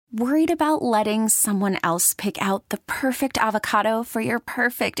Worried about letting someone else pick out the perfect avocado for your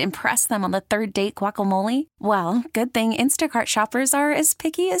perfect impress them on the third date guacamole? Well, good thing Instacart shoppers are as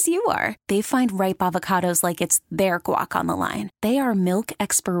picky as you are. They find ripe avocados like it's their guac on the line. They are milk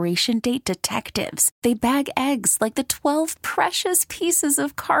expiration date detectives. They bag eggs like the 12 precious pieces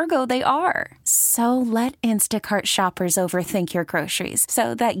of cargo they are. So let Instacart shoppers overthink your groceries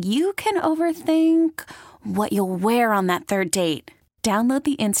so that you can overthink what you'll wear on that third date. Download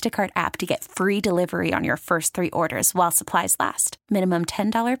the Instacart app to get free delivery on your first 3 orders while supplies last. Minimum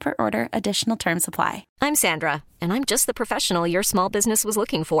 $10 per order. Additional terms apply. I'm Sandra, and I'm just the professional your small business was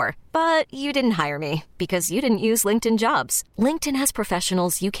looking for. But you didn't hire me because you didn't use LinkedIn Jobs. LinkedIn has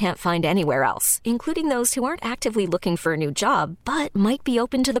professionals you can't find anywhere else, including those who aren't actively looking for a new job, but might be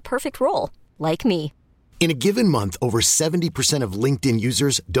open to the perfect role, like me. In a given month, over 70% of LinkedIn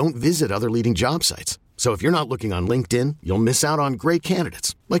users don't visit other leading job sites. So if you're not looking on LinkedIn, you'll miss out on great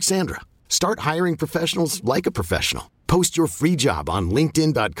candidates like Sandra. Start hiring professionals like a professional. Post your free job on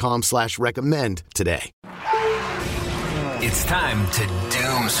linkedin.com/recommend today. It's time to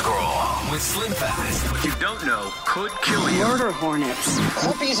doom scroll with Slim Fast. What you don't know could kill you. Murder hornets.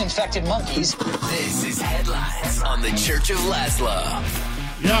 Herpes infected monkeys. This is Headlines on the Church of Laszlo.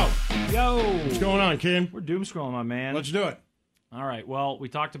 Yo. What's going on, kid? We're doom scrolling, my man. Let's do it. All right. Well, we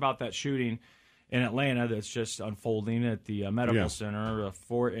talked about that shooting in Atlanta that's just unfolding at the medical center.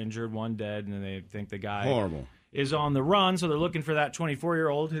 4 injured, 1 dead, and they think the guy is on the run, so they're looking for that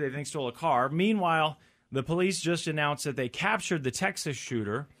 24-year-old who they think stole a car. Meanwhile, the police just announced that they captured the Texas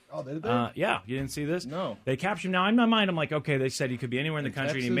shooter. Oh, did they? Yeah, you didn't see this? No. They captured him. Now, in my mind, I'm like, okay, they said he could be anywhere in the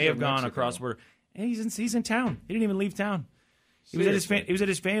country, and he may have gone across the border. And he's in town. He didn't even leave town. He was at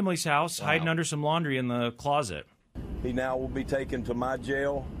his family's house, hiding under some laundry in the closet. He now will be taken to my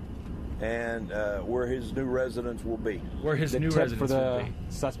jail, and where his new residence will be. Where his new residence for the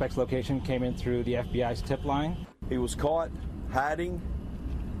suspect's location came in through the FBI's tip line. He was caught hiding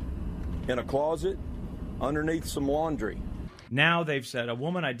in a closet underneath some laundry. Now they've said a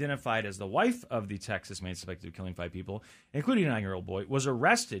woman identified as the wife of the Texas man suspected of killing 5 people, including a 9-year-old boy, was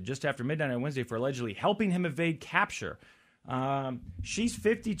arrested just after midnight on Wednesday for allegedly helping him evade capture. She's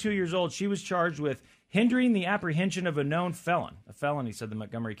 52 years old. She was charged with hindering the apprehension of a known felon. A felony, said the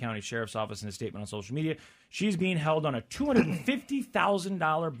Montgomery County Sheriff's Office in a statement on social media. She's being held on a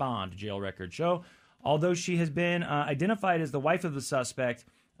 $250,000 bond, jail records show. Although she has been identified as the wife of the suspect,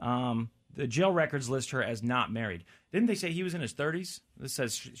 the jail records list her as not married. Didn't they say he was in his 30s? This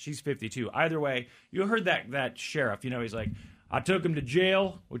says she's 52. Either way, you heard that sheriff. He's like, I took him to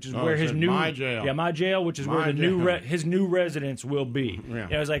jail, which is where his my jail. My jail, which is where his new residence will be. Yeah.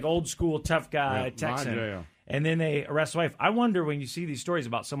 It was like old school tough guy Texan. Jail. And then they arrest the wife. I wonder when you see these stories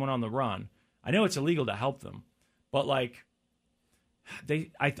about someone on the run. I know it's illegal to help them, but like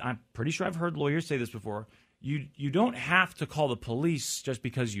I'm pretty sure I've heard lawyers say this before. You don't have to call the police just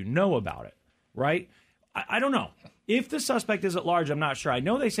because you know about it, right? I don't know. If the suspect is at large, I'm not sure. I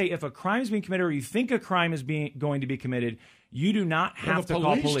know they say if a crime is being committed or you think a crime is going to be committed, you do not have to call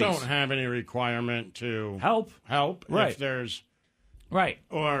police. The police don't have any requirement to help. Right. If there's right.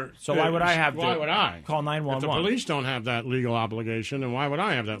 Or so why would I have why to would I call 911? If the police don't have that legal obligation, then why would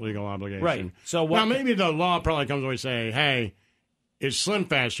I have that legal obligation? Right. So now maybe the law probably comes and say, "Hey, is Slim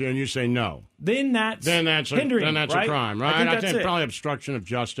Fast here?" And you say no. Then that's hindering. Then that's right? a crime, right? I think probably obstruction of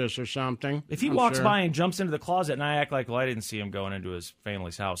justice or something. If he walks by and jumps into the closet and I act like, well, I didn't see him going into his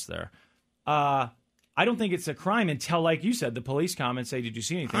family's house there, I don't think it's a crime until, like you said, the police come and say, did you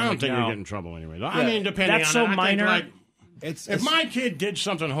see anything? I don't think you get in trouble anyway. Yeah. I mean, depending that's on so minor. If my kid did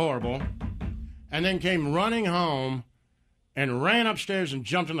something horrible and then came running home and ran upstairs and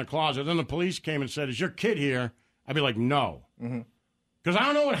jumped in the closet, then the police came and said, is your kid here? I'd be like, no. Because I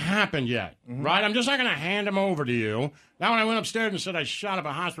don't know what happened yet, right? I'm just not going to hand him over to you. Now, when I went upstairs and said I shot up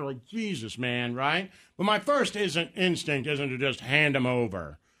a hospital, like, Jesus, man, right? But my first instinct isn't to just hand him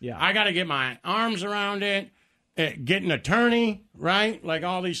over. Yeah. I got to get my arms around it, get an attorney, right? Like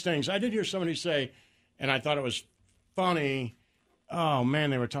all these things. I did hear somebody say, and I thought it was funny, oh, man,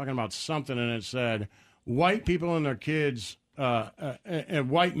 they were talking about something, and it said, white people and their kids, and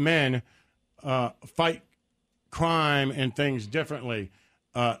white men fight crime and things differently.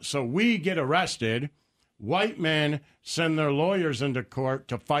 So we get arrested. White men send their lawyers into court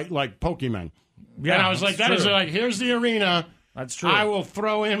to fight like Pokemon. Yeah, and I was like, that is like, here's the arena. That's true. I will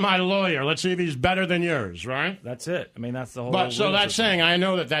throw in my lawyer. Let's see if he's better than yours, right? That's it. I mean, that's the whole. But so that's saying, I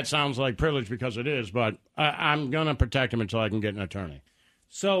know that sounds like privilege because it is, but I'm going to protect him until I can get an attorney.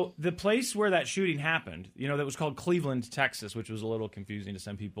 So the place where that shooting happened, that was called Cleveland, Texas, which was a little confusing to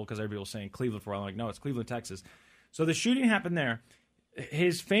some people because everybody was saying Cleveland for a while. I'm like, no, it's Cleveland, Texas. So the shooting happened there.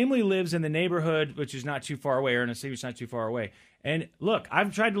 His family lives in the neighborhood, which is not too far away, or in a city which is not too far away. And look,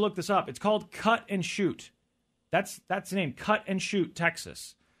 I've tried to look this up. It's called Cut and Shoot. That's the name, Cut and Shoot,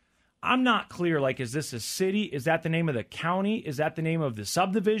 Texas. I'm not clear, like, is this a city? Is that the name of the county? Is that the name of the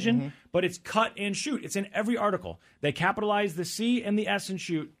subdivision? But it's Cut and Shoot. It's in every article. They capitalize the C and the S and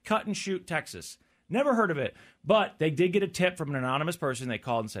shoot. Cut and Shoot, Texas. Never heard of it. But they did get a tip from an anonymous person. They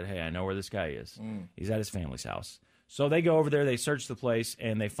called and said, hey, I know where this guy is. He's at his family's house. So they go over there, they search the place,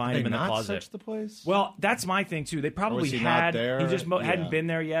 and they find him in the closet. Search the place? Well, that's my thing, too. They probably he had. not there? He just hadn't been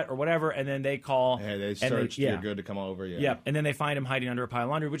there yet or whatever, and then they call. Hey, they searched, you're good to come over, Yep, and then they find him hiding under a pile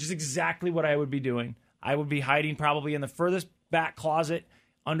of laundry, which is exactly what I would be doing. I would be hiding probably in the furthest back closet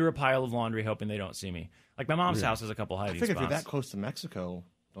under a pile of laundry, hoping they don't see me. Like my mom's house has a couple hiding spots. I think if you're that close to Mexico,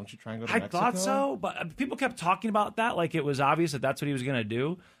 don't you try and go to Mexico? I thought so, but people kept talking about that like it was obvious that that's what he was going to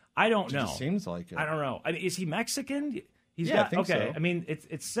do. I don't know. It seems like it. I don't know. I mean, is he Mexican? I think so. I mean,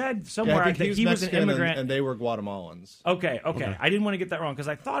 it's said somewhere I think that he was an immigrant, and they were Guatemalans. Okay. I didn't want to get that wrong because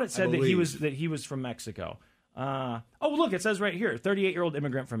I thought it said that he was from Mexico. Look, it says right here, 38-year-old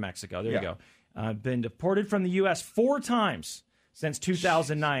immigrant from Mexico. There you go. Been deported from the U.S. 4 times since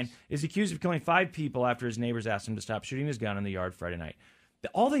 2009. Is accused of killing 5 people after his neighbors asked him to stop shooting his gun in the yard Friday night.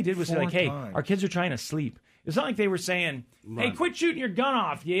 All they did was say, like, hey, our kids are trying to sleep. It's not like they were saying, hey, quit shooting your gun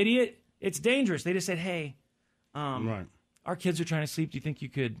off, you idiot. It's dangerous. They just said, hey, our kids are trying to sleep. Do you think you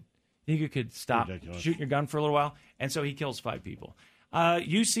could stop shooting your gun for a little while? And so he kills 5 people.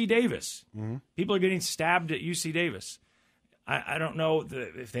 UC Davis. People are getting stabbed at UC Davis. I don't know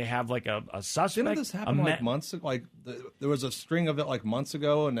if they have like a suspect. Didn't this happen like months ago? Like there was a string of it like months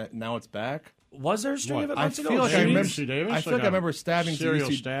ago, and now it's back. Was there a string of it months ago? I feel like I remember stabbing.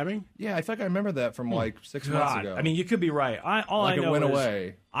 Serial stabbing? Yeah, I feel like I remember that from like 6 months ago. I mean, you could be right. All I know it went is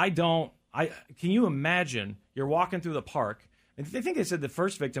away. Can you imagine? You're walking through the park. And I think they said the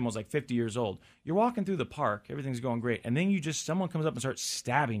first victim was like 50 years old. You're walking through the park, everything's going great, and then someone comes up and starts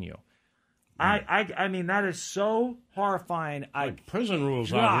stabbing you. I mean, that is so horrifying. Like prison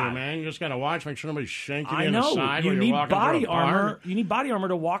rules out here, man. You just got to watch, make sure nobody's shanking you in the side. You when need you're walking body through a armor. park. You need body armor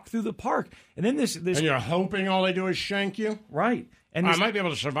to walk through the park, and then this. And you're hoping all they do is shank you, right? And I might be able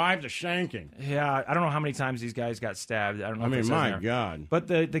to survive the shanking. Yeah, I don't know how many times these guys got stabbed. I don't know. I mean, my God. But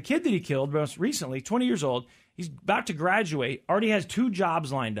the kid that he killed most recently, 20 years old, he's about to graduate. Already has 2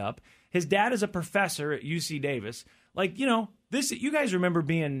 jobs lined up. His dad is a professor at UC Davis. Like, this, you guys remember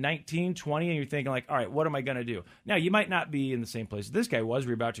being 19, 20, and you're thinking like, all right, what am I going to do? Now, you might not be in the same place this guy was.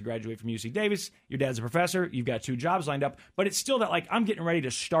 We're about to graduate from UC Davis. Your dad's a professor. You've got 2 jobs lined up. But it's still that, like, I'm getting ready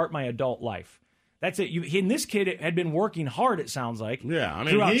to start my adult life. That's it. And this kid had been working hard, it sounds like,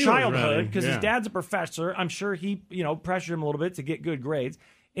 throughout childhood because his dad's a professor. I'm sure he, pressured him a little bit to get good grades.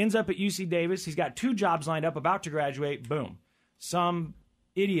 Ends up at UC Davis. He's got 2 jobs lined up, about to graduate. Boom. Some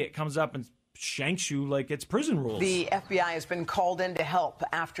idiot comes up and shanks you like it's prison rules. The FBI has been called in to help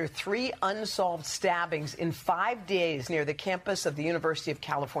after 3 unsolved stabbings in 5 days near the campus of the University of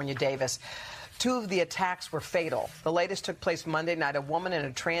California, Davis. 2 of the attacks were fatal. The latest took place Monday night. A woman in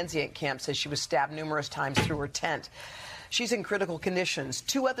a transient camp says she was stabbed numerous times through her tent. She's in critical conditions.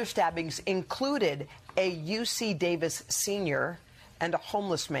 2 other stabbings included a UC Davis senior and a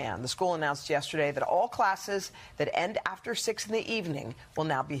homeless man. The school announced yesterday that all classes that end after 6 in the evening will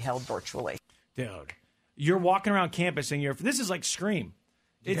now be held virtually. Dude, you're walking around campus and this is like Scream.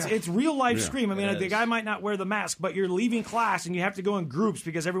 It's real life Scream. I mean, the guy might not wear the mask, but you're leaving class and you have to go in groups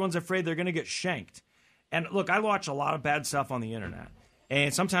because everyone's afraid they're going to get shanked. And look, I watch a lot of bad stuff on the internet.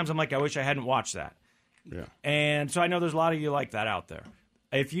 And sometimes I'm like, I wish I hadn't watched that. Yeah. And so I know there's a lot of you like that out there.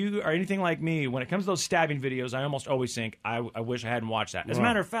 If you are anything like me, when it comes to those stabbing videos, I almost always think, I wish I hadn't watched that. As a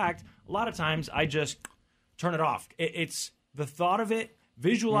matter of fact, a lot of times I just turn it off. It's the thought of it,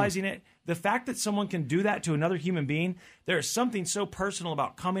 visualizing it, the fact that someone can do that to another human being. There is something so personal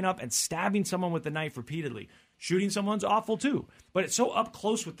about coming up and stabbing someone with the knife repeatedly. Shooting someone's awful too, but it's so up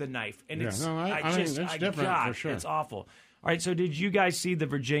close with the knife, and it's different for sure. It's awful. All right, so did you guys see the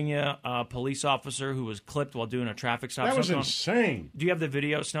Virginia police officer who was clipped while doing a traffic stop? That was insane. Do you have the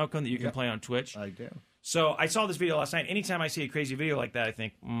video, Snowcone, that you can play on Twitch? I do. So I saw this video last night. Anytime I see a crazy video like that, I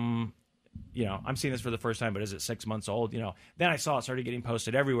think, I'm seeing this for the first time, but is it 6 months old? Then I saw it started getting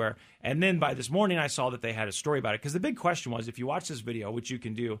posted everywhere. And then by this morning, I saw that they had a story about it. Because the big question was, if you watch this video, which you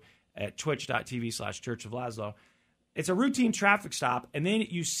can do at twitch.tv/Church of Laszlo, it's a routine traffic stop. And then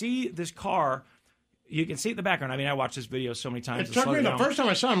you see this car. You can see it in the background. I mean, I watched this video so many times. It took me the first time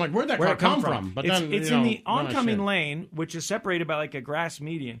I saw it, I'm like, where'd that car come from? But then it's in the oncoming lane, which is separated by like a grass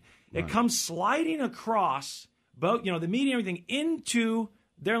median. It comes sliding across both, the median, everything into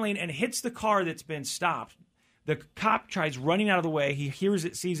their lane and hits the car that's been stopped. The cop tries running out of the way. He hears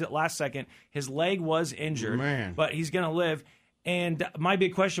it, sees it last second. His leg was injured, but he's going to live. And my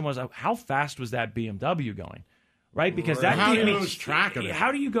big question was, how fast was that BMW going? Right? Because that how do you lose track of it?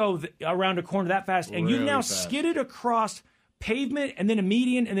 How do you go around a corner that fast? And you've now skidded across pavement and then a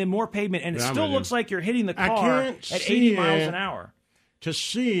median and then more pavement, and it still looks like you're hitting the car at 80 miles an hour. To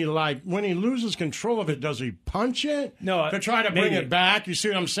see, like, when he loses control of it, does he punch it? No. To try to bring it back? You see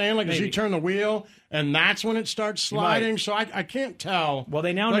what I'm saying? Like, does he turn the wheel, and that's when it starts sliding? So I can't tell. Well,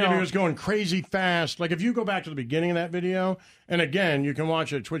 they now know. If he was going crazy fast. Like, if you go back to the beginning of that video, and again, you can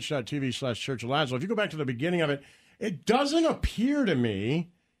watch it at twitch.tv/Church of Lazlo. If you go back to the beginning of it, it doesn't appear to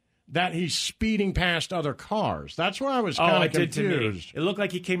me that he's speeding past other cars. That's where I was kind of confused. Did to me. It looked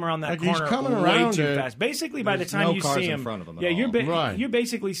like he came around that he's corner coming way around too fast. Basically, by the time you see him, in front of him you're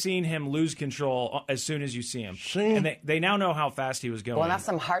basically seeing him lose control as soon as you see him. And they now know how fast he was going. Well, that's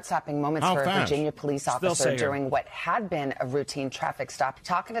some heart-stopping moments for a Virginia police officer during what had been a routine traffic stop,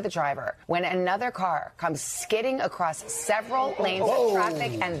 talking to the driver when another car comes skidding across several lanes of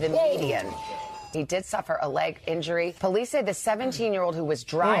traffic and the median. He did suffer a leg injury. Police say the 17-year-old who was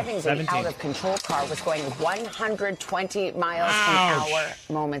driving the out-of-control car was going 120 miles an hour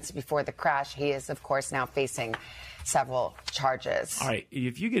moments before the crash. He is, of course, now facing several charges. All right,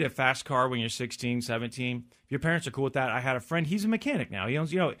 if you get a fast car when you're 16, 17, if your parents are cool with that, I had a friend, he's a mechanic now. He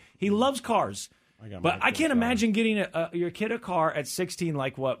owns, he loves cars. But I can't imagine getting your kid a car at 16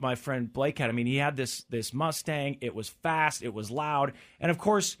 like what my friend Blake had. I mean, he had this Mustang. It was fast. It was loud. And, of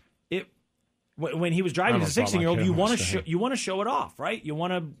course, when he was driving as a 16-year-old, you want to show it off, right? You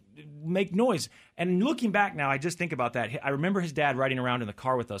want to make noise. And looking back now, I just think about that. I remember his dad riding around in the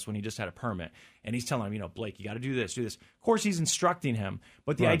car with us when he just had a permit, and he's telling him, Blake, you got to do this, do this. Of course, he's instructing him.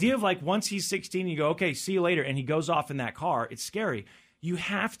 But the idea of, like, once he's 16, you go, okay, see you later, and he goes off in that car, it's scary. You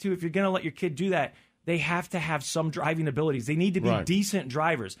have to, if you're going to let your kid do that, they have to have some driving abilities. They need to be decent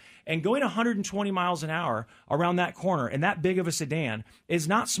drivers. And going 120 miles an hour around that corner in that big of a sedan is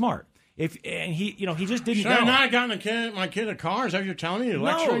not smart. He just didn't go. I've not gotten my kid a car. Is that what you're telling me? You're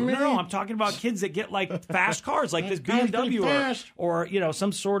lecturing me? No, I'm talking about kids that get like fast cars, like this BMW or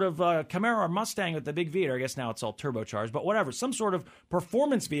some sort of Camaro or Mustang with the big V8. I guess now it's all turbocharged, but whatever, some sort of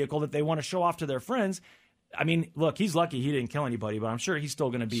performance vehicle that they want to show off to their friends. I mean, look, he's lucky he didn't kill anybody, but I'm sure he's still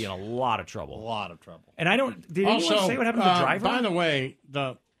going to be in a lot of trouble. And did anyone say what happened to the driver? By the way,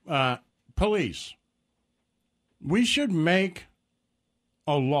 the police, we should make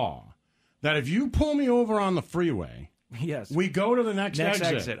a law that if you pull me over on the freeway, we go to the next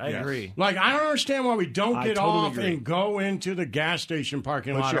exit. I agree. Like, I don't understand why we don't get off and go into the gas station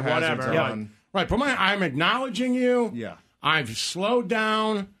parking lot or whatever. Right, I'm acknowledging you. Yeah. I've slowed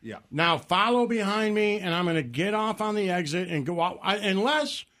down. Yeah. Now follow behind me, and I'm going to get off on the exit and go out.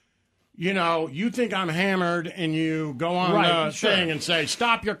 Unless, you think I'm hammered and you go on the thing and say,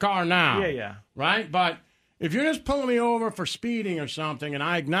 stop your car now. Yeah. Right? But if you're just pulling me over for speeding or something and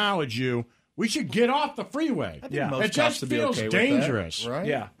I acknowledge you, we should get off the freeway. It just feels dangerous. Right?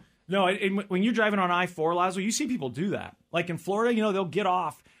 Yeah. No, when you're driving on I-4, Laszlo, you see people do that. Like in Florida, they'll get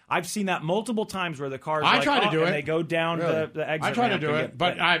off. I've seen that multiple times where the cars try to do it. And they go down the exit. I try to do it,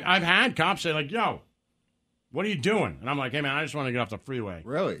 but I've had cops say, like, yo, what are you doing? And I'm like, hey, man, I just want to get off the freeway.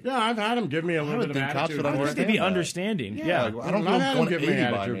 Really? Yeah, I've had them give me a little bit of attitude. I think they'd be understanding. Yeah. I don't know give me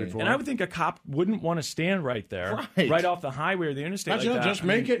attitude before. And I would think a cop wouldn't want to stand right there, right off the highway or the interstate like that. Just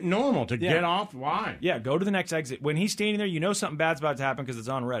make it normal to get off. Why? Yeah, go to the next exit. When he's standing there, something bad's about to happen because it's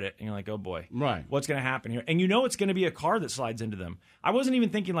on Reddit. And you're like, oh, boy. Right. What's going to happen here? And it's going to be a car that slides into them. I wasn't even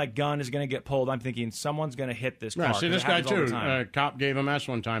thinking, like, gun is going to get pulled. I'm thinking someone's going to hit this car. See, this guy, too. A cop gave him S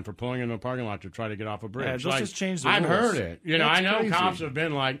one time for pulling into a parking lot to try to get off a bridge. Let's just change the rules. I've heard it. I know crazy. Cops have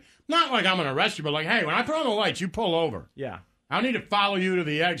been like, not like I'm going to arrest you, but like, hey, when I put on the lights, you pull over. Yeah. I need to follow you to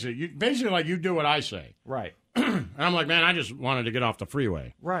the exit. Basically, like, you do what I say. Right. And I'm like, man, I just wanted to get off the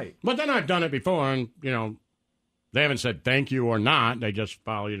freeway. Right. But then I've done it before, and, they haven't said thank you or not. They just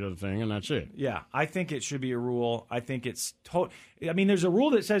follow you to the thing, and that's it. Yeah, I think it should be a rule. I think it's there's a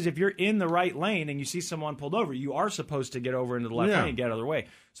rule that says if you're in the right lane and you see someone pulled over, you are supposed to get over into the left lane and get out of their way.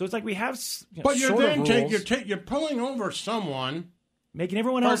 So it's like we have but you're then rules. You're pulling over someone. Making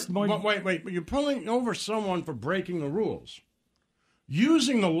everyone else more... Wait, but you're pulling over someone for breaking the rules.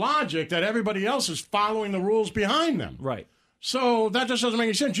 Using the logic that everybody else is following the rules behind them. Right. So that just doesn't make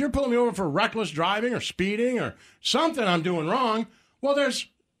any sense. You're pulling me over for reckless driving or speeding or something I'm doing wrong. Well, there's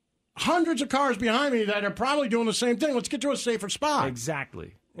hundreds of cars behind me that are probably doing the same thing. Let's get to a safer spot.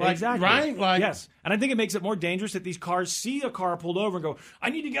 Exactly. Exactly. Right? Yes. And I think it makes it more dangerous that these cars see a car pulled over and go, I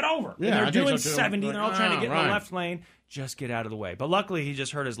need to get over. Yeah, and they're doing so 70. Like, they're all trying to get in the left lane. Just get out of the way. But luckily, he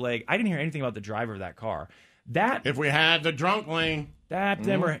just hurt his leg. I didn't hear anything about the driver of that car. That if we had the drunk lane, that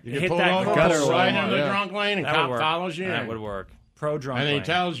never you hit pull that over gutter right lane. into the drunk lane, and That cop would work. follows you. That would work. Pro drunk and lane. he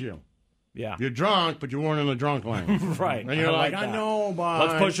tells you, yeah, you're drunk, but you weren't in the drunk lane. Right. And you're like, that. I know, but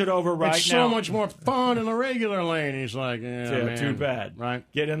let's push it over right it's now. so much more fun in the regular lane. He's like, yeah, man. Too bad. Right.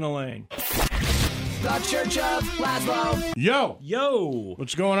 Get in the lane. The Church of Laszlo. Yo.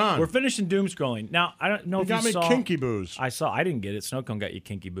 What's going on? We're finishing doom scrolling. Now, I don't know You if got you me saw. kinky booze. I didn't get it. Snow Cone got you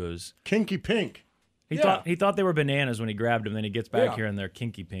kinky booze. Kinky pink. He thought they were bananas when he grabbed them. Then he gets back Yeah. here and they're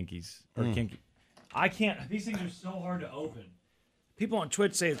kinky pinkies. Or kinky. I can't. These things are so hard to open. People on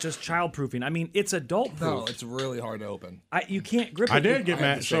Twitch say it's just childproofing. I mean, it's adult proof. No, it's really hard to open. You can't grip it. I did get I have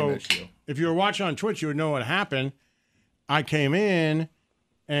mad. the same So issue. if you were watching on Twitch, you would know what happened. I came in,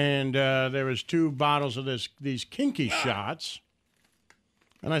 and there was 2 bottles of these kinky shots.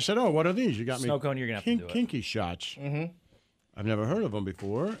 And I said, oh, what are these? You got me Snow Cone, you're going to have to do it. kinky shots. Mm-hmm. I've never heard of them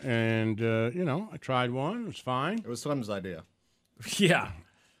before. And, I tried one. It was fine. It was Slim's idea. Yeah.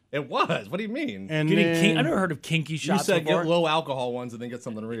 It was. What do you mean? And I never heard of kinky you shots said before. get low alcohol ones and then get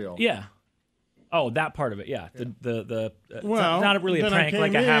something real. Yeah. Oh, that part of it. Yeah. The well, not really a then prank, I came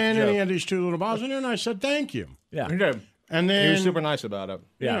like a half in, joke. and he had these 2 little bottles in there, and I said, thank you. Yeah. He did. And then he was super nice about it.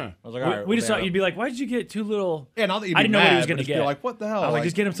 Yeah. I was like, all right. We just well, thought you'd be like, why did you get 2 little? Yeah, not that you'd I be didn't know what he mad, was going but to just be get. like, what the hell? I was like, Like,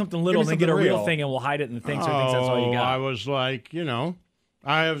 just get him something give little, me and then get a something real real. thing, and we'll hide it in the thing, so he thinks that's all you got. I was like,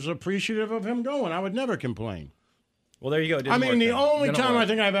 I was appreciative of him going. I would never complain. Well, there you go. It didn't I mean, work the then. only Didn't time work. I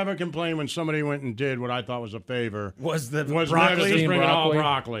think I've ever complained when somebody went and did what I thought was a favor was the was broccoli. just Steamed bring all broccoli.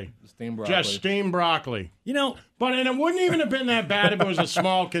 broccoli. Steamed broccoli. Just steamed broccoli. And it wouldn't even have been that bad if it was a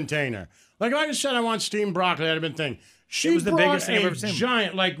small container. Like if I just said I want steamed broccoli, I'd have been thinking. She It was the brought biggest thing I've a ever seen.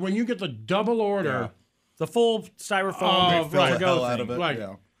 giant, like when you get the double order. The full styrofoam Oh, right. to-go hell out thing. of it. Like,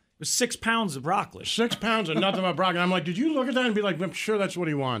 yeah. It was 6 pounds of broccoli. 6 pounds of nothing but broccoli. I'm like, did you look at that and be like, I'm sure that's what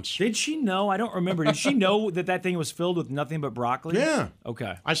he wants? Did she know? I don't remember. Did she know that thing was filled with nothing but broccoli? Yeah.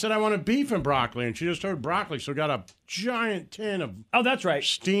 Okay. I said I wanted beef and broccoli, and she just heard broccoli, so got a giant tin of that's right.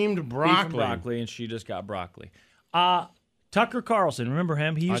 steamed Beef broccoli. and broccoli, and she just got broccoli. Tucker Carlson, remember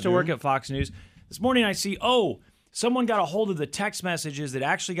him? He used to work at Fox News. This morning I see, someone got a hold of the text messages that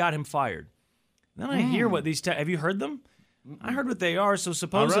actually got him fired. Then I hear what these have you heard them? I heard what they are. So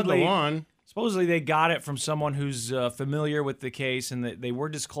supposedly, I read the one. Supposedly they got it from someone who's familiar with the case, and they were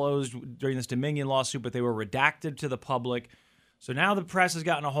disclosed during this Dominion lawsuit, but they were redacted to the public. So now the press has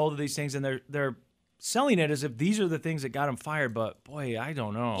gotten a hold of these things, and they're selling it as if these are the things that got him fired. But boy, I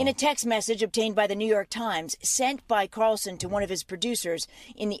don't know. In a text message obtained by the New York Times, sent by Carlson to one of his producers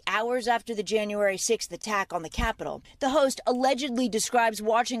in the hours after the January 6th attack on the Capitol, the host allegedly describes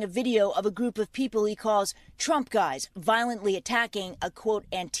watching a video of a group of people he calls Trump guys violently attacking a, quote,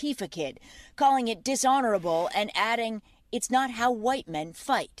 Antifa kid, calling it dishonorable and adding, "It's not how white men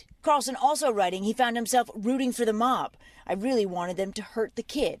fight." Carlson also writing he found himself rooting for the mob. "I really wanted them to hurt the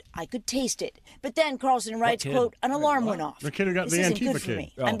kid. I could taste it." But then Carlson writes, quote, "An alarm went off. The kid who got This the isn't Antifa good for kid.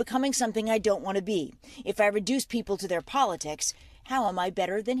 me. Oh. I'm becoming something I don't want to be. If I reduce people to their politics, how am I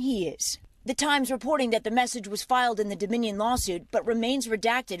better than he is?" The Times reporting that the message was filed in the Dominion lawsuit, but remains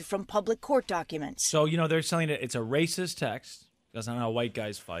redacted from public court documents. So, they're selling it. It's a racist text. That's not how white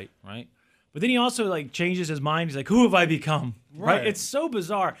guys fight, right? But then he also changes his mind. He's like, who have I become? Right? It's so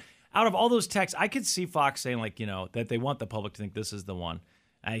bizarre. Out of all those texts, I could see Fox saying that they want the public to think this is the one.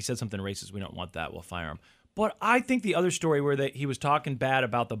 And he said something racist. We don't want that. We'll fire him. But I think the other story where he was talking bad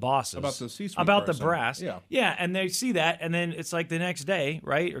about the bosses. About the C-suite about person. the brass. Yeah. Yeah, and they see that, and then it's like the next day,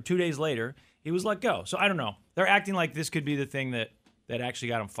 right? Or 2 days later, he was let go. So I don't know. They're acting like this could be the thing that actually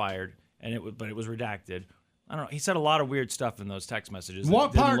got him fired, but it was redacted. I don't know. He said a lot of weird stuff in those text messages.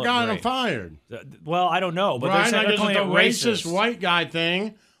 What that didn't part look got him great. fired? Well, I don't know. But Right? they're Like, is calling it it the racist white guy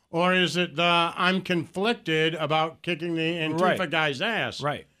thing, or is it the I'm conflicted about kicking the Antifa guy's ass?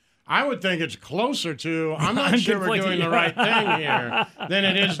 Right. I would think it's closer to I'm not sure we're doing the right thing here than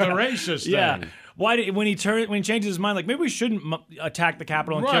it is the racist thing. Why did when he changes his mind, maybe we shouldn't attack the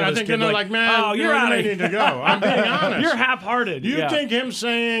Capitol and kill Right, I this think kid? they're like, man, oh, you you're out really of need to go. I'm being honest. You're half-hearted. You think him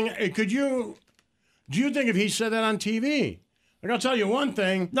saying, do you think if he said that on TV? Like, I'll tell you one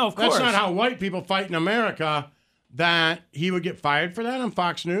thing. No, of course. That's not how white people fight in America, that he would get fired for that on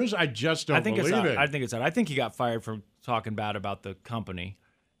Fox News. I just don't believe it. I think it's that. I think he got fired for talking bad about the company.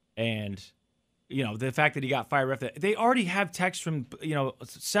 And, the fact that he got fired after that. They already have texts from,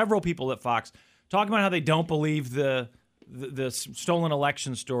 several people at Fox talking about how they don't believe the stolen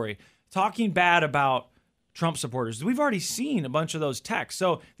election story, talking bad about Trump supporters. We've already seen a bunch of those texts.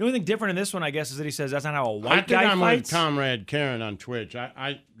 So the only thing different in this one, I guess, is that he says that's not how a white guy fights. I'm with Comrade Karen on Twitch.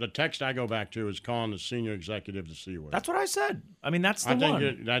 The text I go back to is calling the senior executive the C word. That's what I said. I mean, that's the one. I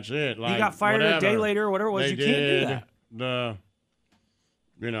think that's it. Like, he got fired a day later or whatever it was. You can't do that.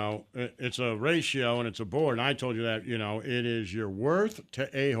 It's a ratio and it's a board. And I told you that, it is your worth to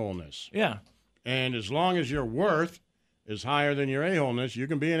a-holeness. Yeah. And as long as your worth is higher than your a-holeness, you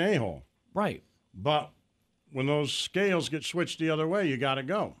can be an a-hole. Right. But when those scales get switched the other way, you got to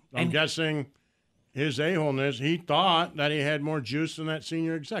go. I'm guessing his a-holeness, he thought that he had more juice than that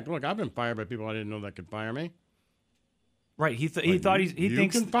senior exec. Look, I've been fired by people I didn't know that could fire me. Right. He thought he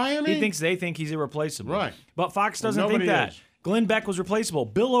thinks can fire me? He thinks they think he's irreplaceable. Right. But Fox doesn't think that. Is. Glenn Beck was replaceable.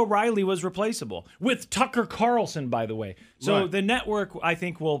 Bill O'Reilly was replaceable with Tucker Carlson, by the way. So the network, I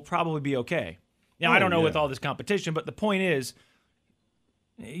think, will probably be okay. Now, I don't know with all this competition, but the point is,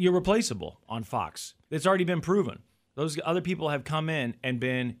 you're replaceable on Fox. It's already been proven. Those other people have come in and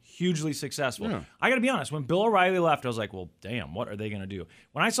been hugely successful. Yeah. I got to be honest. When Bill O'Reilly left, I was like, well, damn, what are they going to do?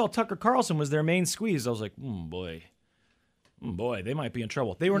 When I saw Tucker Carlson was their main squeeze, I was like, boy, they might be in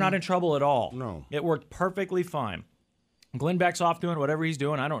trouble. They were not in trouble at all. No. It worked perfectly fine. Glenn Beck's off doing whatever he's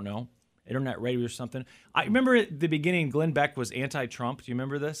doing. I don't know. Internet radio or something. I remember at the beginning, Glenn Beck was anti-Trump. Do you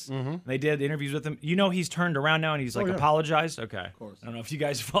remember this? Mm-hmm. They did interviews with him. He's turned around now and he's apologized. Okay. Of course. I don't know if you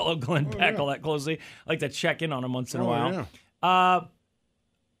guys follow Glenn Beck all that closely. I like to check in on him once in a while. Yeah.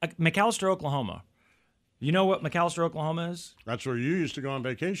 McAlester, Oklahoma. You know what McAlester, Oklahoma is? That's where you used to go on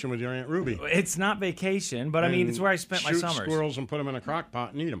vacation with your Aunt Ruby. It's not vacation, but it's where I spent my summers. Shoot squirrels and put them in a crock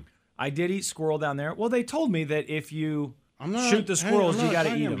pot and eat them. I did eat squirrel down there. Well, they told me that if you shoot the squirrels, you got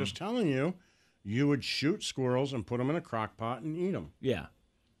to eat them. I'm just telling you. You would shoot squirrels and put them in a crock pot and eat them. Yeah.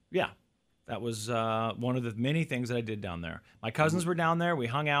 Yeah. That was one of the many things that I did down there. My cousins were down there. We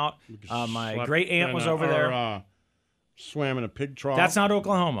hung out. My great aunt was over there. Swam in a pig trough. That's not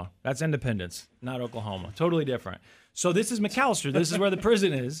Oklahoma. That's Independence, not Oklahoma. Totally different. So this is McAlester. This is where the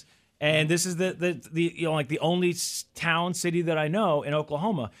prison is. And this is the only town, city that I know in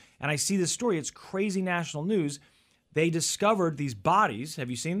Oklahoma. And I see this story. It's crazy national news. They discovered these bodies. Have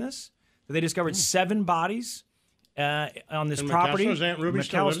you seen this? They discovered 7 bodies on this property. McAlster's Aunt Ruby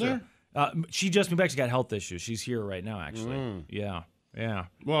still live there? She just moved back. She got health issues. She's here right now, actually. Yeah.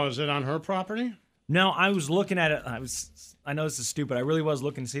 Well, is it on her property? No, I was looking at it. I know this is stupid. I really was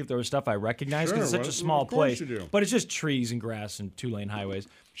looking to see if there was stuff I recognized because it's such a small place. You do. But it's just trees and grass and 2-lane highways.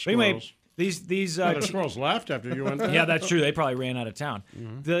 But anyway, these the squirrels left after you went there. Yeah, that's true. They probably ran out of town.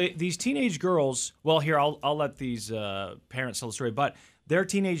 Mm-hmm. These teenage girls. Well, here I'll let these parents tell the story. But their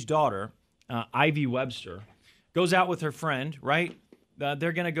teenage daughter, Ivy Webster, goes out with her friend. Right?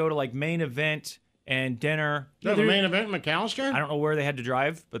 They're gonna go to like main event and dinner. There's a main event in McAlester? I don't know where they had to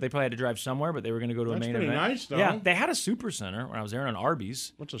drive, but they probably had to drive somewhere, but they were going to go to a main event. That's pretty nice, though. Yeah, they had a super center when I was there in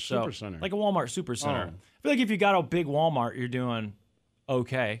Arby's. What's a super center? Like a Walmart super center. Oh. I feel like if you got a big Walmart, you're doing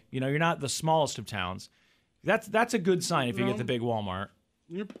okay. You're not the smallest of towns. That's a good sign if you get the big Walmart.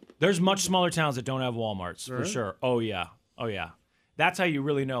 Yep. There's much smaller towns that don't have Walmarts, for sure. Oh, yeah. That's how you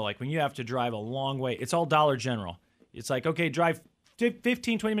really know. Like when you have to drive a long way. It's all Dollar General. It's like, okay, drive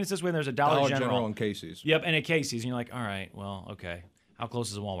 15, 20 minutes this way, and there's a Dollar General and Casey's. Yep, and at Casey's. And you're like, all right, well, okay. How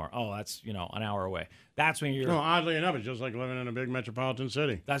close is a Walmart? Oh, that's, an hour away. That's when you're... No, oddly enough, it's just like living in a big metropolitan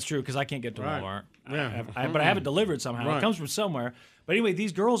city. That's true, because I can't get to Walmart. Yeah. But I have it delivered somehow. Right. It comes from somewhere. But anyway,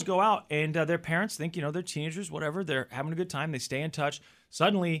 these girls go out, and their parents think, they're teenagers, whatever. They're having a good time. They stay in touch.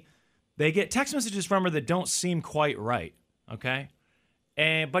 Suddenly, they get text messages from her that don't seem quite right, okay?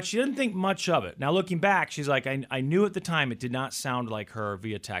 But she didn't think much of it. Now, looking back, she's like, I knew at the time it did not sound like her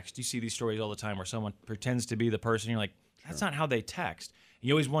via text. You see these stories all the time where someone pretends to be the person. You're like, that's not how they text. And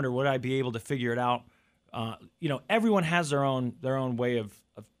you always wonder, would I be able to figure it out? Everyone has their own way of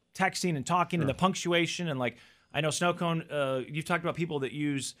texting and talking and the punctuation. And like, I know Snowcone, you've talked about people that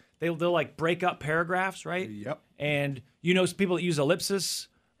they'll like break up paragraphs, right? Yep. And people that use ellipsis.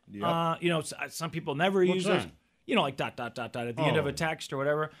 Yep. Some people never use it. Like ... at the end of a text or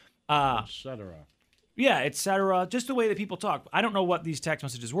whatever. Et cetera. Yeah, et cetera. Just the way that people talk. I don't know what these text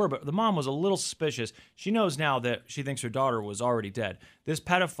messages were, but the mom was a little suspicious. She knows now that she thinks her daughter was already dead. This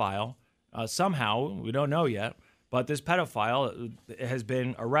pedophile, somehow, we don't know yet, but this pedophile has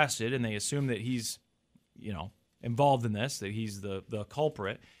been arrested, and they assume that he's, involved in this, that he's the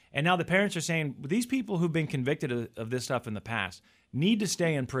culprit. And now the parents are saying, these people who've been convicted of this stuff in the past need to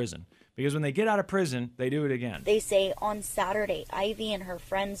stay in prison because when they get out of prison, they do it again. They say on Saturday, Ivy and her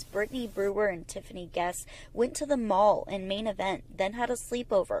friends Brittany Brewer and Tiffany Guess went to the mall and main event, then had a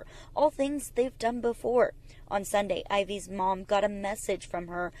sleepover, all things they've done before. On Sunday, Ivy's mom got a message from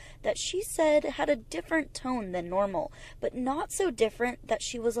her that she said had a different tone than normal, but not so different that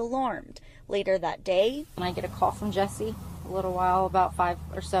she was alarmed. Later that day, I get a call from Jesse a little while, about 5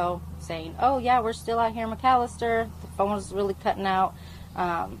 or so, saying, oh yeah, we're still out here in McAllister. The phone was really cutting out.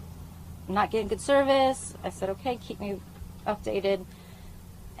 Not getting good service. I said, okay, keep me updated.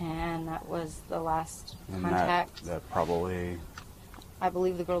 And that was the last contact. That probably... I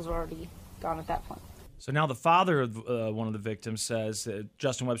believe the girls were already gone at that point. So now the father of one of the victims says,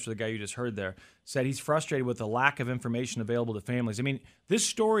 Justin Webster, the guy you just heard there, said he's frustrated with the lack of information available to families. I mean, this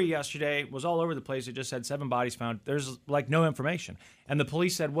story yesterday was all over the place. It just said 7 bodies found. There's like no information. And the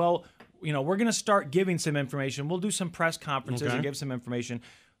police said, well, you know, we're going to start giving some information. We'll do some press conferences and give some information.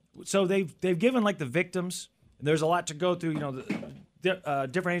 So they've given like the victims. There's a lot to go through, you know,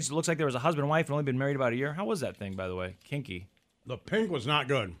 different ages. It looks like there was a husband and wife and only been married about a year. How was that thing, by the way? Kinky. The pink was not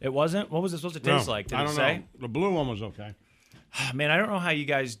good. It wasn't? What was it supposed to taste like? Did I don't it say? know. The blue one was okay. Man, I don't know how you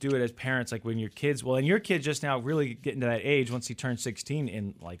guys do it as parents, like when your kids, well, and your kid just now really getting to that age once he turns 16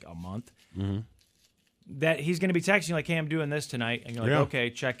 in like a month, that he's going to be texting you like, hey, I'm doing this tonight. And you're like,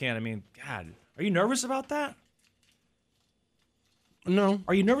 okay, check in. I mean, God, are you nervous about that? No.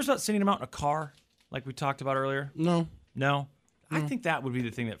 Are you nervous about sending him out in a car like we talked about earlier? No. No? I think that would be the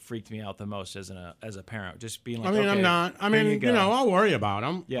thing that freaked me out the most as a parent, just being like, I mean, okay, I'm not. I mean, you know, I'll worry about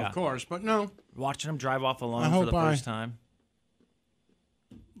him, Yeah. of course, but no. Watching him drive off alone for the first time.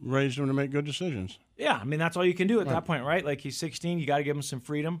 Raised him to make good decisions. Yeah, I mean, that's all you can do at that point, right? Like, he's 16, you got to give him some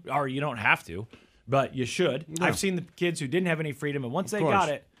freedom, or you don't have to, but you should. Yeah. I've seen the kids who didn't have any freedom, and once they course. got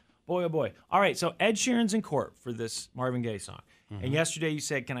it, boy, oh boy. All right, so Ed Sheeran's in court for this Marvin Gaye song. And yesterday you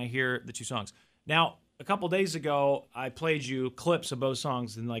said, can I hear the 2 songs? Now, a couple days ago, I played you clips of both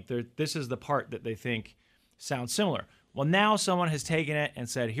songs, and like, this is the part that they think sounds similar. Well, now someone has taken it and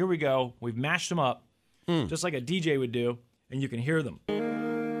said, here we go. We've mashed them up, just like a DJ would do, and you can hear them.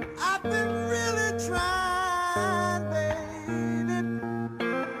 I've been really trying, baby,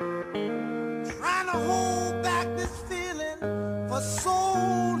 trying to hold back this feeling for so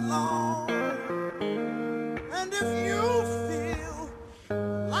long. And if you feel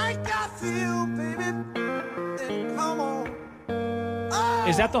like I feel, baby, then come on. Oh,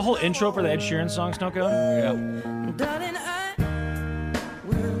 Is that the whole intro for the Ed Sheeran song, Snowcone? Yeah. Darling,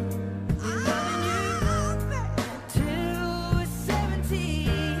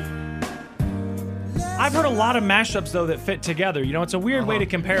 I've heard a lot of mashups, though, that fit together. You know, it's a weird way to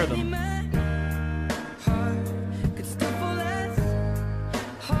compare them.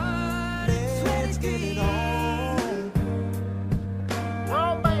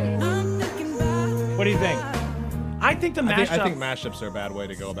 What do you think? I think the mashups. I think mashups are a bad way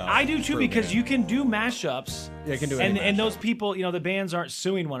to go about it. I do too, because you can do mashups. Yeah, you can do any and those people, you know, the bands aren't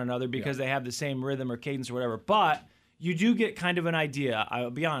suing one another because they have the same rhythm or cadence or whatever. But you do get kind of an idea,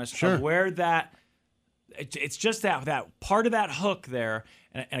 I'll be honest, of where that. It's just that part of that hook there.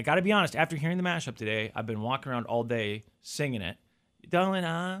 And I got to be honest, after hearing the mashup today, I've been walking around all day singing it. Darling,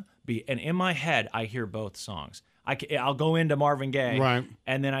 and in my head, I hear both songs. I'll go into Marvin Gaye, right,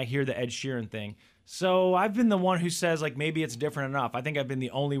 and then I hear the Ed Sheeran thing. So I've been the one who says, like, maybe it's different enough. I think I've been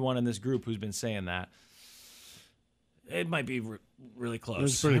the only one in this group who's been saying that. It might be really close.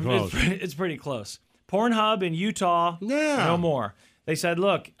 It's pretty close. It's pretty close. Pornhub in Utah, no more. They said,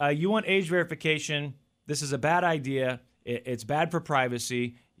 look, you want age verification. This is a bad idea. It's bad for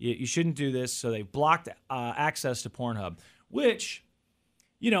privacy. You shouldn't do this. So they blocked access to Pornhub, which,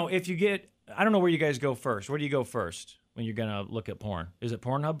 you know, if you get, I don't know where you guys go first. Where do you go first when you're going to look at porn? Is it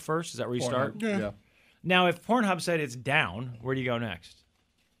Pornhub first? Is that where you start? Yeah. Now, if Pornhub said it's down, where do you go next?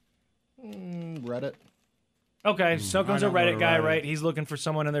 Reddit. Okay, Soko's a Reddit guy, right? He's looking for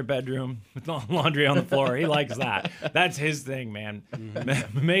someone in their bedroom with laundry on the floor. He likes that. That's his thing, man.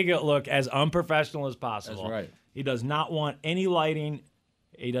 Make it look as unprofessional as possible. That's right. He does not want any lighting.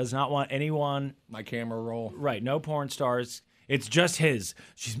 He does not want anyone. My camera roll. Right, no porn stars. It's just his.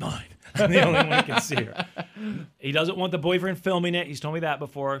 She's mine. I'm the only one who can see her. He doesn't want the boyfriend filming it. He's told me that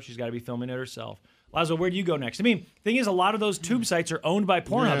before. She's got to be filming it herself. Lazo, where do you go next? I mean, the thing is, a lot of those tube sites are owned by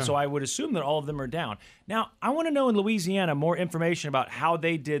Pornhub, so I would assume that all of them are down. Now, I want to know in Louisiana more information about how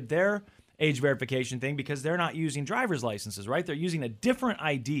they did their age verification thing, because they're not using driver's licenses, right? They're using a different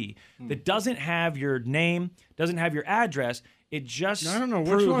ID that doesn't have your name, doesn't have your address. it just I don't know which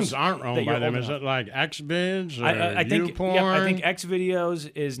proves ones aren't owned that by you're them. old Is enough. it like Xvids or I think YouPorn? Yep, I think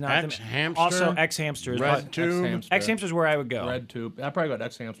Xvideos is not Xhamster? Also Xhamster. RedTube? Xhamster is where I would go. RedTube. I probably got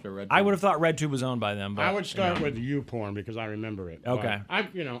Xhamster. RedTube. I would have thought RedTube was owned by them. But, I would start with YouPorn because I remember it. Okay. But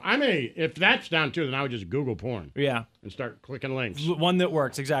I may, if that's down too, then I would just Google porn. Yeah. And start clicking links. One that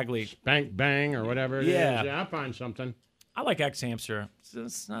works, exactly. Spank Bang or whatever it is. Yeah. Yeah, I'll find something. I like Xhamster.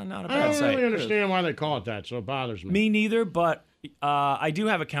 It's not a I bad don't site. really understand why they call it that, so it bothers me. Me neither, but I do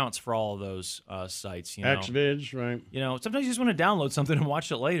have accounts for all of those sites. You know? Xvids, right? You know, sometimes you just want to download something and watch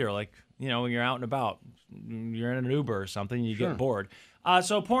it later, like, you know, when you're out and about. You're in an Uber or something, and you Sure. get bored.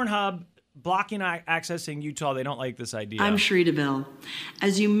 So Pornhub, blocking access in Utah, they don't like this idea. I'm Sheree DeVille.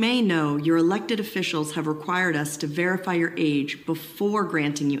 As you may know, your elected officials have required us to verify your age before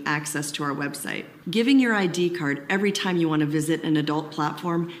granting you access to our website. Giving your ID card every time you want to visit an adult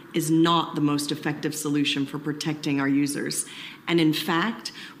platform is not the most effective solution for protecting our users, and in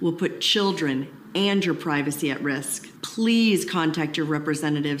fact, will put children and your privacy at risk. Please contact your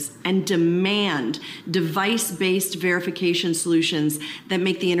representatives and demand device-based verification solutions that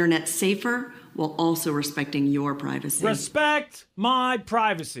make the internet safer while also respecting your privacy. Respect my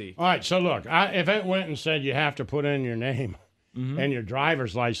privacy. All right, so look, if it went and said you have to put in your name and your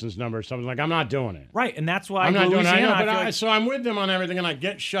driver's license number or something, like, I'm not doing it. Right, and that's why I'm not doing it. I know, but like... so I'm with them on everything, and I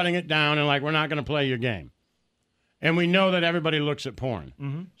get shutting it down, and like, we're not going to play your game. And we know that everybody looks at porn.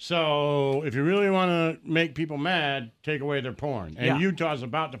 Mm-hmm. So if you really want to make people mad, take away their porn. And Yeah. Utah's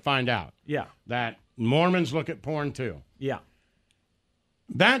about to find out Yeah. that Mormons look at porn too. Yeah.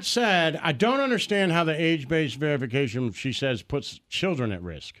 That said, I don't understand how the age-based verification, she says, puts children at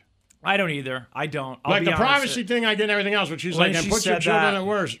risk. I don't either. I don't. I'll Like be the honest. privacy thing, I get and everything else, but she's When like, and she put your said children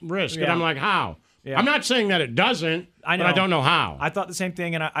that- at risk. And Yeah. I'm like, how? Yeah. I'm not saying that it doesn't, I know. but I don't know how. I thought the same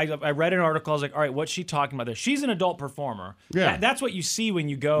thing, and I read an article. I was like, all right, what's she talking about there? She's an adult performer. Yeah. That's what you see when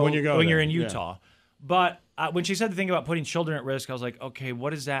you go When you go you're there, in yeah. Utah. But when she said the thing about putting children at risk, I was like, okay,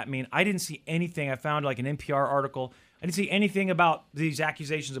 what does that mean? I didn't see anything. I found like an NPR article. I didn't see anything about these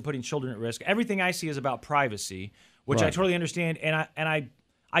accusations of putting children at risk. Everything I see is about privacy, which I Right. totally understand. And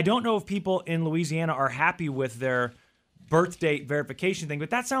I don't know if people in Louisiana are happy with their birth date verification thing, but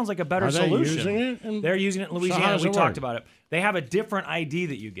that sounds like a better Are they solution. using it in- They're using it in So how Louisiana. does We it talked work? about it. They have a different ID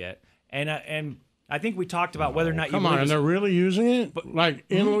that you get, and I think we talked about whether or not Come you on, believe and they're really using it? Like,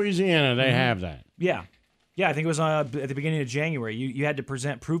 in Louisiana, they have that. Yeah. Yeah, I think it was at the beginning of January. You had to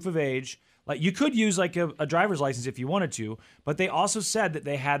present proof of age. Like, you could use like a driver's license if you wanted to, but they also said that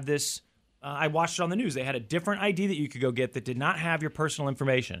they had this. I watched it on the news. They had a different ID that you could go get that did not have your personal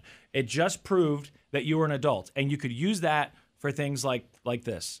information. It just proved that you were an adult, and you could use that for things like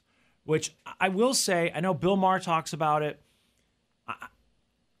this. Which I will say, I know Bill Maher talks about it.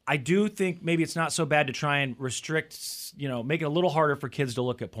 I do think maybe it's not so bad to try and restrict, make it a little harder for kids to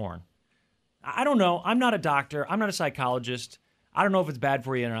look at porn. I don't know. I'm not a doctor. I'm not a psychologist. I don't know if it's bad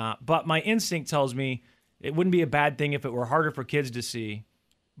for you or not, but my instinct tells me it wouldn't be a bad thing if it were harder for kids to see,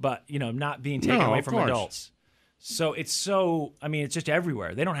 but, not being taken away of from course. adults. So it's just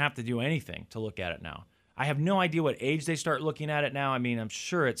everywhere. They don't have to do anything to look at it now. I have no idea what age they start looking at it now. I mean, I'm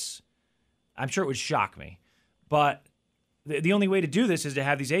sure it would shock me, but the only way to do this is to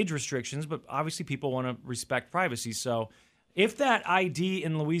have these age restrictions, but obviously people want to respect privacy. So if that ID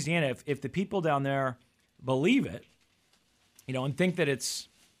in Louisiana, if the people down there believe it, and think that it's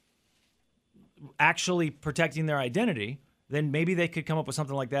actually protecting their identity, then maybe they could come up with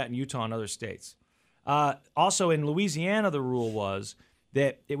something like that in Utah and other states. Also in Louisiana, the rule was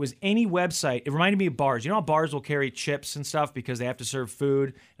that it was any website. It reminded me of bars. You know how bars will carry chips and stuff because they have to serve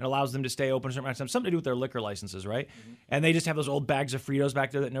food and allows them to stay open a certain amount of time. Something to do with their liquor licenses, right? Mm-hmm. And they just have those old bags of Fritos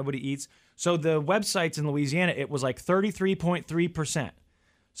back there that nobody eats. So the websites in Louisiana, it was like 33.3%.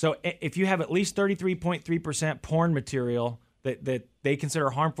 So if you have at least 33.3% porn material that they consider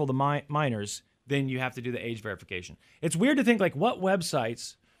harmful to minors, then you have to do the age verification. It's weird to think, like, what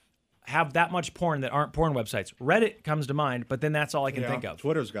websites have that much porn that aren't porn websites? Reddit comes to mind, but then that's all I can think of.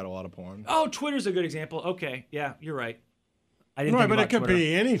 Twitter's got a lot of porn. Oh, Twitter's a good example. Okay, yeah, you're right. I didn't Right, think but about it could Twitter.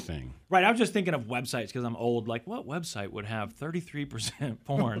 be anything. Right, I was just thinking of websites because I'm old. Like, what website would have 33%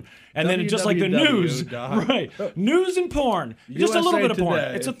 porn? And then just like the news. Right, news and porn. Just a little USA bit of porn.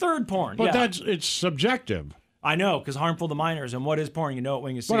 Today. It's a third porn. But yeah. it's subjective. I know, because harmful to minors. And what is porn? You know it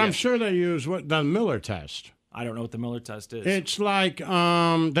when you see But it. I'm sure they use the Miller test. I don't know what the Miller test is. It's like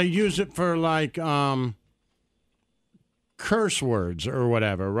they use it for like curse words or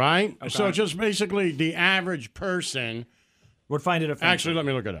whatever, right? Okay. So it's just basically the average person would find it offensive. Actually, let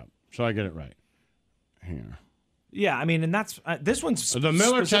me look it up so I get it right. Here. Yeah, I mean, and that's this one's The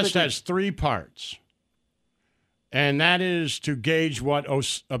Miller test specifically- has 3 parts. And that is to gauge what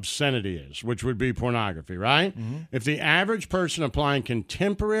obscenity is, which would be pornography, right? Mm-hmm. If the average person applying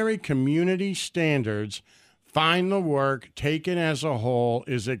contemporary community standards find the work taken as a whole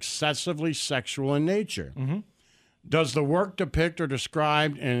is excessively sexual in nature. Mm-hmm. Does the work depict or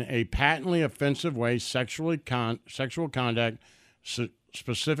describe in a patently offensive way sexual conduct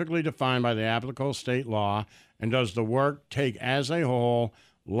specifically defined by the applicable state law? And does the work take as a whole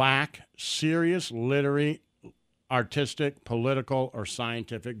lack serious literary, artistic, political, or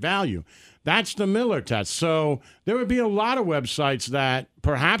scientific value? That's the Miller test. So there would be a lot of websites that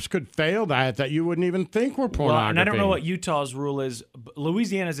perhaps could fail that you wouldn't even think were pornography. Well, and I don't know what Utah's rule is.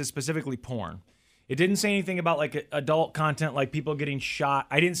 Louisiana's is specifically porn. It didn't say anything about like adult content, like people getting shot.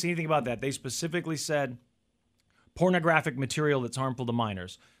 I didn't see anything about that. They specifically said pornographic material that's harmful to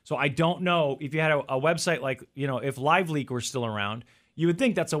minors. So I don't know if you had a website like, if LiveLeak were still around, you would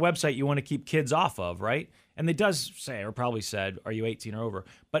think that's a website you want to keep kids off of, right? And it does say, or probably said, are you 18 or over?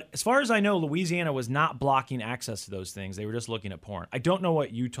 But as far as I know, Louisiana was not blocking access to those things. They were just looking at porn. I don't know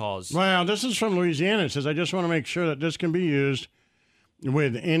what Utah's... Well, this is from Louisiana. It says, I just want to make sure that this can be used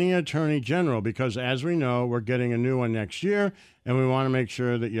with any attorney general, because as we know, we're getting a new one next year, and we want to make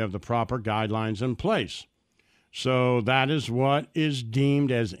sure that you have the proper guidelines in place. So that is what is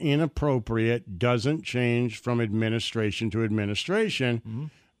deemed as inappropriate, doesn't change from administration to administration.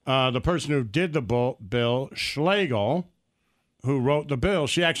 Mm-hmm. The person who did the bill, Schlegel, who wrote the bill,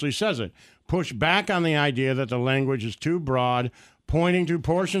 she actually says it, pushed back on the idea that the language is too broad, pointing to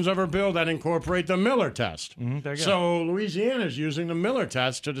portions of her bill that incorporate the Miller test. Mm-hmm, there you go. So Louisiana is using the Miller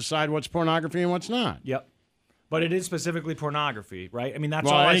test to decide what's pornography and what's not. Yep. But it is specifically pornography, right? I mean, that's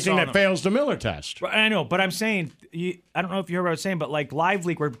well, all anything I saw that fails the Miller test. I know, but I'm saying, I don't know if you heard what I was saying, but like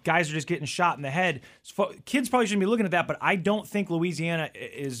LiveLeak, where guys are just getting shot in the head, kids probably shouldn't be looking at that, but I don't think Louisiana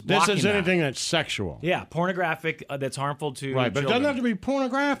is blocking This is anything that's sexual. Yeah, pornographic that's harmful to right, but children. It doesn't have to be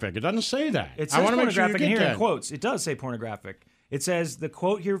pornographic. It doesn't say that. It says I want to make sure pornographic, you and get here that. in quotes, it does say pornographic. It says, the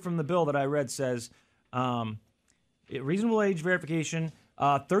quote here from the bill that I read says, reasonable age verification,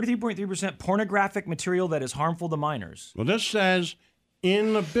 33.3% pornographic material that is harmful to minors. Well, this says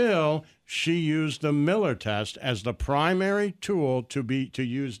in the bill she used the Miller test as the primary tool to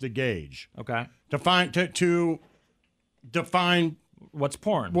use the gauge. Okay. To define what's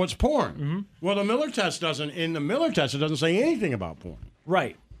porn. What's porn? Mm-hmm. Well, the Miller test doesn't. In the Miller test, it doesn't say anything about porn.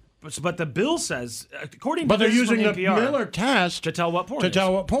 Right. But the bill says, according to but they're this using from the NPR, Miller test to tell what porn is.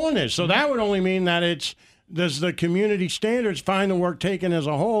 tell what porn is. So that would only mean that it's. Does the community standards find the work taken as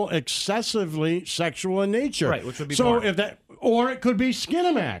a whole excessively sexual in nature? Right, which would be so porn. Or it could be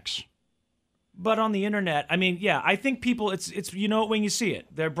Skinamax. But on the internet, I mean, yeah, I think people, it's when you see it,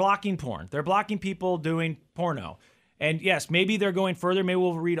 they're blocking porn. They're blocking people doing porno. And yes, maybe they're going further. Maybe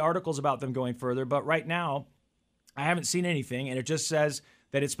we'll read articles about them going further. But right now, I haven't seen anything, and it just says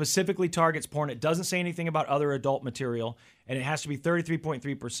that it specifically targets porn. It doesn't say anything about other adult material, and it has to be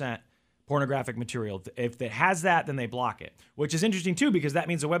 33.3%. Pornographic material. If it has that, then they block it, which is interesting too, because that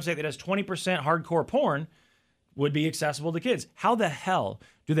means a website that has 20% hardcore porn would be accessible to kids. How the hell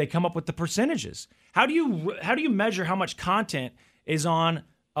do they come up with the percentages? How do you measure how much content is on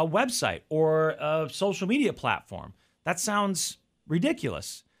a website or a social media platform? That sounds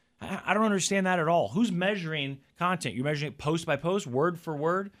ridiculous. I don't understand that at all. Who's measuring content? You're measuring it post by post, word for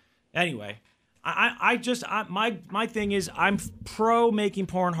word? Anyway, my thing is I'm pro making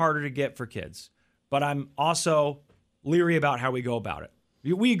porn harder to get for kids, but I'm also leery about how we go about it.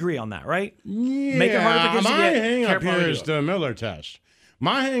 We agree on that, right? Yeah. Make it harder for kids to get. My hang up Careful how here we is do it. the Miller test.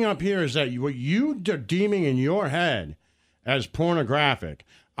 My hang up here is that what you are deeming in your head as pornographic,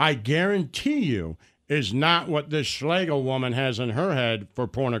 I guarantee you, is not what this Schlegel woman has in her head for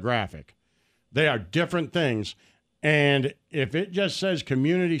pornographic. They are different things. And if it just says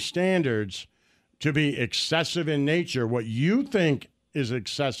community standards to be excessive in nature, what you think is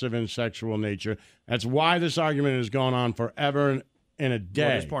excessive in sexual nature, that's why this argument has gone on forever and a day.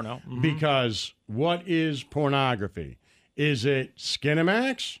 What is porno? Mm-hmm. Because what is pornography? Is it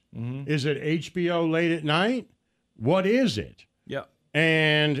Skinamax? Mm-hmm. Is it HBO late at night? What is it? Yeah.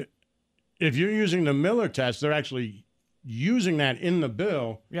 And if you're using the Miller test, they're actually using that in the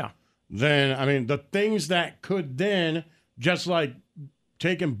bill. Yeah. Then, I mean, the things that could then, just like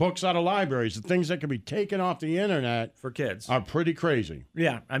taking books out of libraries, the things that could be taken off the internet for kids are pretty crazy.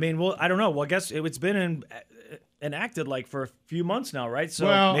 Yeah. I mean, well, I don't know. Well, I guess it's been enacted like for a few months now, right? So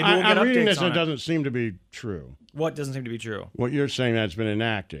well, maybe we'll get I'm reading updates this and on it doesn't seem to be true. What doesn't seem to be true? What you're saying that's been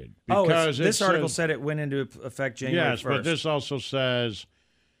enacted. Because this article said it went into effect January 1st. Yes, but this also says,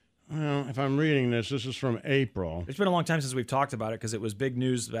 well, if I'm reading this is from April. It's been a long time since we've talked about it because it was big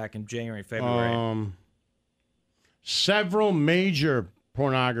news back in January, February. several major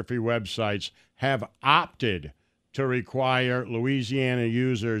pornography websites have opted to require Louisiana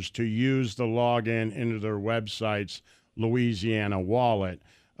users to use the login into their website's Louisiana wallet.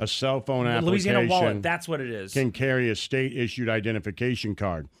 A cell phone application, Louisiana wallet, that's what it is, can carry a state-issued identification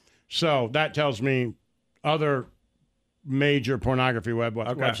card. So that tells me other major pornography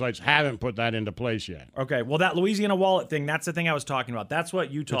websites haven't put that into place yet. Okay, well, that Louisiana wallet thing, that's the thing I was talking about. That's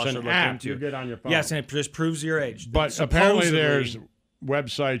what Utah should look into. You get on your phone. Yes, and it just proves your age. But apparently there's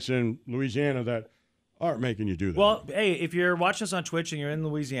websites in Louisiana that aren't making you do that. Well, hey, if you're watching us on Twitch and you're in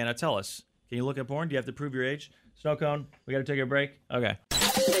Louisiana, tell us. Can you look at porn? Do you have to prove your age? Snow Cone, we got to take a break? Okay.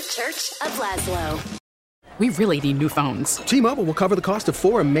 The Church of Laszlo. We really need new phones. T-Mobile will cover the cost of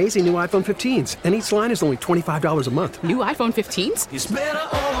 4 amazing new iPhone 15s, and each line is only $25 a month. New iPhone 15s? It's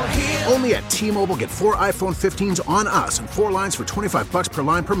better over here. Only at T-Mobile, get 4 iPhone 15s on us and 4 lines for $25 per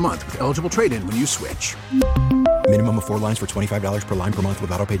line per month with eligible trade-in when you switch. Minimum of 4 lines for $25 per line per month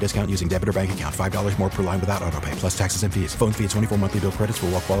with auto-pay discount using debit or bank account. $5 more per line without auto-pay, plus taxes and fees. Phone fee at 24 monthly bill credits for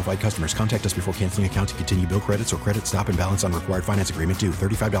well-qualified customers. Contact us before canceling account to continue bill credits or credit stop and balance on required finance agreement due.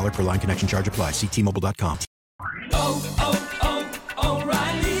 $35 per line connection charge applies. See T-Mobile.com.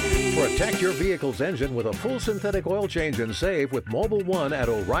 O'Reilly. Protect your vehicle's engine with a full synthetic oil change and save with Mobil 1 at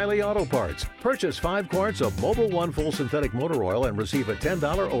O'Reilly Auto Parts. Purchase 5 quarts of Mobil 1 full synthetic motor oil and receive a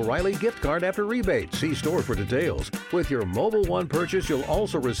 $10 O'Reilly gift card after rebate. See store for details. With your Mobil 1 purchase, you'll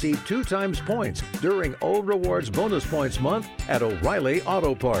also receive 2 times points during O Rewards Bonus Points Month at O'Reilly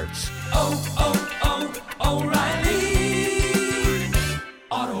Auto Parts. O'Reilly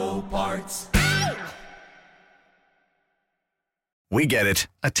Auto Parts. We get it.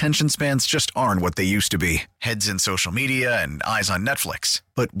 Attention spans just aren't what they used to be. Heads in social media and eyes on Netflix.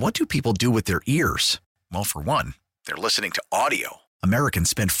 But what do people do with their ears? Well, for one, they're listening to audio. Americans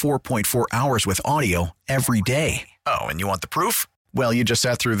spend 4.4 hours with audio every day. Oh, and you want the proof? Well, you just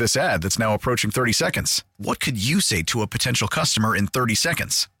sat through this ad that's now approaching 30 seconds. What could you say to a potential customer in 30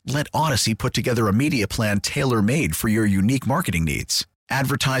 seconds? Let Odyssey put together a media plan tailor-made for your unique marketing needs.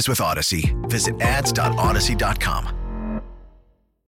 Advertise with Odyssey. Visit ads.odyssey.com.